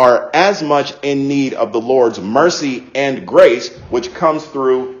goodness are as much in need of the Lord's mercy and grace, which comes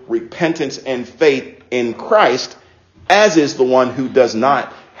through repentance and faith in Christ, as is the one who does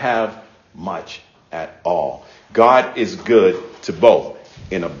not have much at all. God is good to both.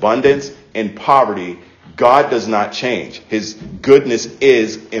 In abundance and poverty, God does not change. His goodness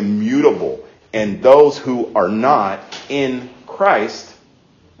is immutable. And those who are not in Christ,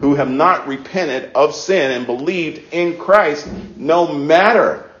 who have not repented of sin and believed in Christ, no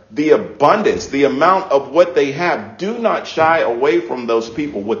matter the abundance, the amount of what they have, do not shy away from those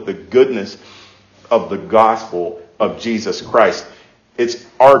people with the goodness of the gospel of Jesus Christ. It's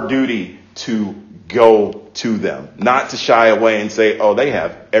our duty to go to them, not to shy away and say, oh, they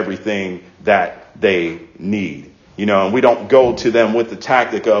have everything that they need. And we don't go to them with the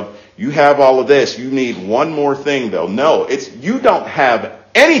tactic of, you have all of this, you need one more thing though. No, it's you don't have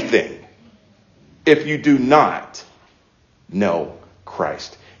anything if you do not know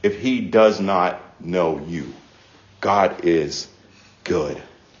Christ. If he does not know you. God is good.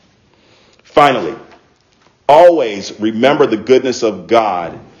 Finally, always remember the goodness of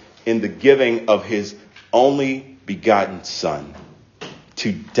God in the giving of his only begotten Son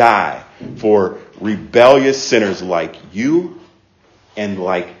to die for rebellious sinners like you and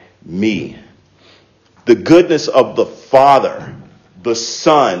like me. The goodness of the Father, the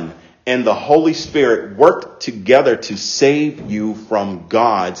Son, and the Holy Spirit worked together to save you from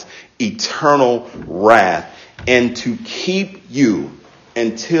God's eternal wrath and to keep you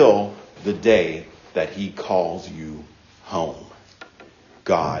until the day that he calls you home.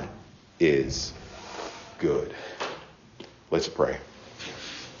 God is good. Let's pray.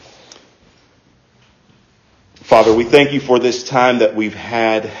 Father, we thank you for this time that we've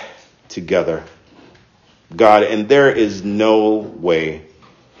had together, God, and there is no way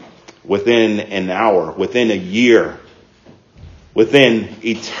within an hour, within a year, within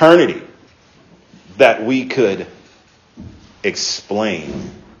eternity that we could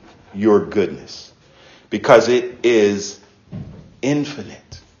explain your goodness, because it is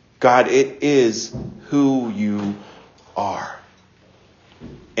infinite. God, it is who you are.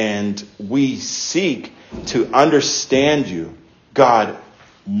 And we seek to understand you, God,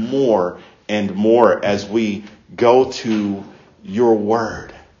 more and more as we go to your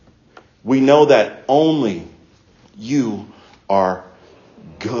word. We know that only you are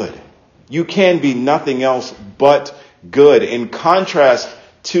good. You can be nothing else but good. In contrast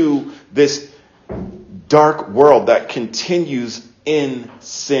to this dark world that continues in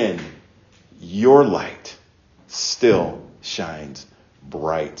sin, your light still shines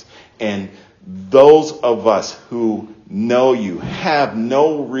bright. And those of us who know you have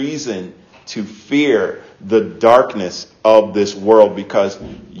no reason to fear the darkness of this world, because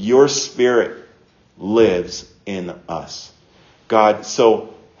your Spirit lives in us. God,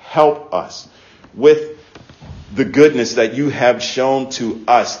 so help us with the goodness that you have shown to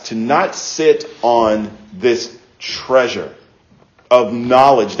us, to not sit on this treasure of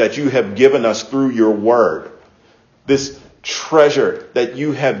knowledge that you have given us through your word. This treasure that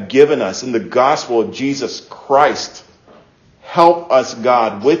you have given us in the gospel of Jesus Christ. Help us,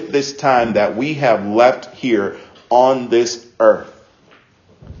 God, with this time that we have left here on this earth,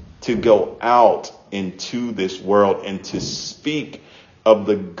 to go out into this world and to speak of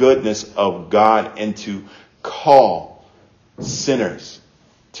the goodness of God and to call sinners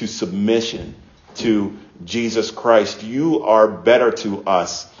to submission to Jesus Christ. You are better to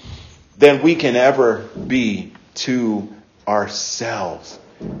us than we can ever be to ourselves,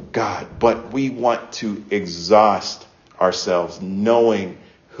 God. But we want to exhaust ourselves knowing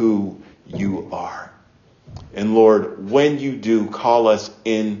who you are. And Lord, when you do call us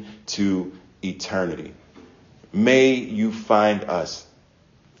into eternity, may you find us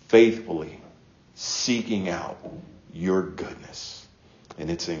faithfully seeking out your goodness. And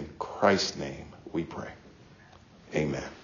it's in Christ's name we pray. Amen.